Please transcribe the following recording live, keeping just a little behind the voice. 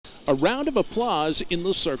a round of applause in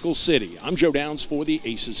the Circle City. I'm Joe Downs for the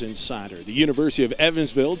ACES Insider. The University of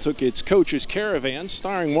Evansville took its coach's caravan,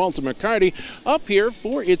 starring Walter McCarty, up here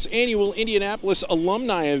for its annual Indianapolis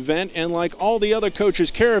alumni event. And like all the other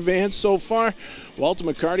coaches' caravans so far, Walter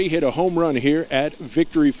McCarty hit a home run here at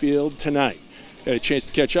Victory Field tonight. Had a chance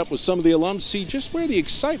to catch up with some of the alums, see just where the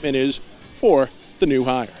excitement is for the new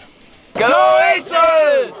hire. Go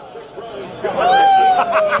ACES!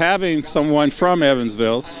 Having someone from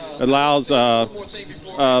Evansville allows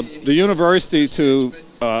the university to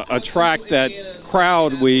attract that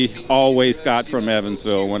crowd we always got from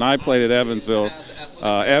Evansville. When I played at Evansville,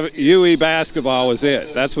 UE basketball was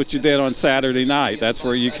it. That's what you did on Saturday night. That's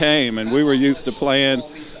where you came, and we were used to playing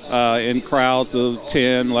in crowds of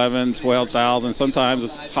 10, 11, 12,000, sometimes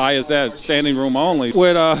as high as that, standing room only.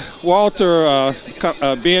 With Walter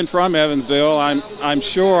being from Evansville, I'm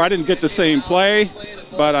sure I didn't get to see him play,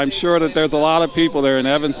 but I'm sure that there's a lot of people there in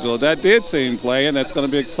Evansville that did see him play and that's going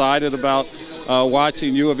to be excited about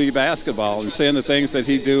watching U of E basketball and seeing the things that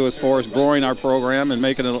he do as far as growing our program and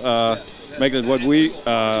making it what we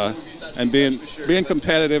and being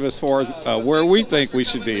competitive as far as where we think we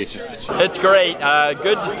should be. It's great.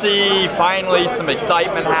 Good to see finally some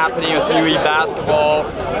excitement happening with UE basketball.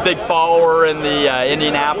 Big follower in the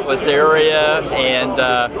Indianapolis area, and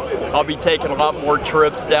I'll be taking a lot more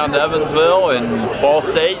trips down to Evansville and Ball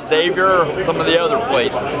State, Xavier, some of the other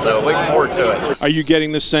places. So looking forward to it. Are you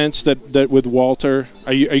getting the sense that with Walter,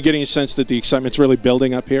 are you getting a sense that the excitement's really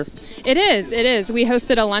building up here? It is. It is. We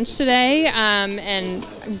hosted a lunch today, and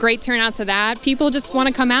great turnout to that. People just want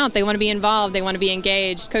to come out. They want to be involved. They want to be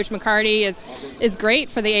engaged. Coach McCarty is great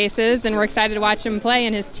for the ACES, and we're excited to watch him play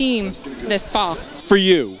and his team this fall. For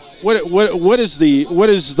you, what is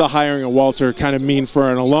the hiring of Walter kind of mean for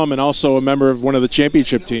an alum and also a member of one of the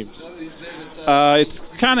championship teams? It's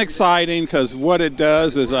kind of exciting because what it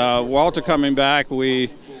does is Walter coming back, he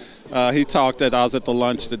talked I was at the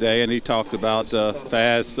lunch today, and he talked about the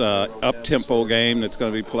fast up-tempo game that's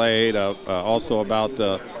going to be played, also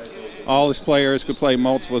about all his players could play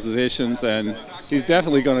multiple positions, and he's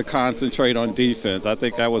definitely going to concentrate on defense. I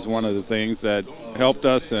think that was one of the things that helped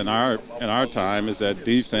us in our time, is that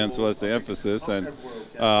defense was the emphasis, and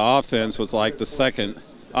offense was like the second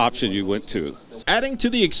option you went to. Adding to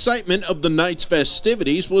the excitement of the night's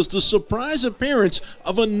festivities was the surprise appearance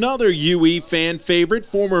of another UE fan favorite,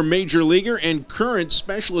 former major leaguer and current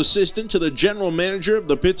special assistant to the general manager of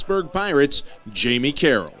the Pittsburgh Pirates, Jamie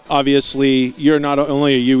Carroll. Obviously, you're not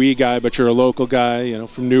only a UE guy, but you're a local guy,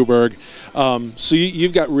 from Newburgh. So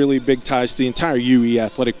you've got really big ties to the entire UE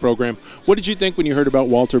athletic program. What did you think when you heard about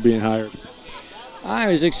Walter being hired? I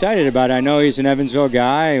was excited about it. I know he's an Evansville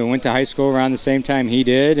guy. I went to high school around the same time he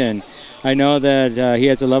did, and I know that he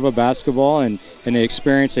has a love of basketball and the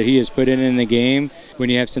experience that he has put in the game.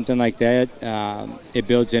 When you have something like that, it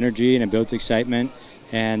builds energy and it builds excitement.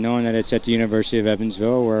 And knowing that it's at the University of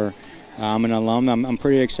Evansville, where I'm an alum, I'm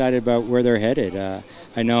pretty excited about where they're headed.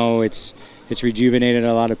 I know it's rejuvenated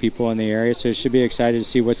a lot of people in the area, so it should be excited to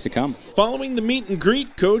see what's to come. Following the meet and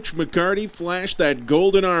greet, Coach McCarty flashed that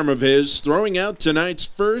golden arm of his, throwing out tonight's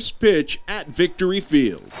first pitch at Victory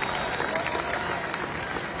Field.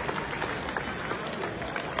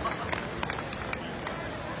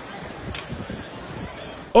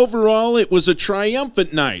 Overall, it was a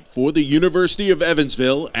triumphant night for the University of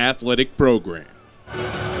Evansville athletic program.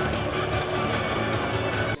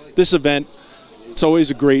 This event, it's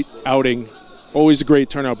always a great outing, always a great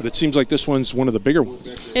turnout, but it seems like this one's one of the bigger ones.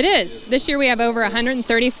 It is. This year we have over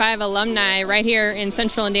 135 alumni right here in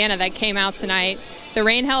central Indiana that came out tonight. The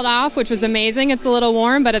rain held off, which was amazing. It's a little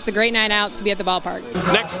warm, but it's a great night out to be at the ballpark.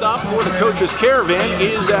 Next stop for the coach's caravan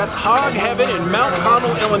is at Hog Heaven in Mount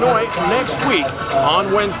Carmel, Illinois, next week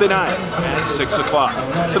on Wednesday night at 6 o'clock.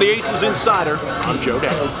 For the ACES Insider, I'm Joe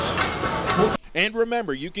Downs. And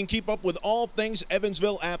remember, you can keep up with all things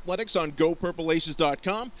Evansville athletics on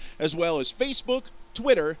GoPurpleAces.com, as well as Facebook,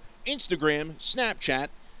 Twitter, Instagram, Snapchat,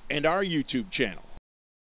 and our YouTube channel.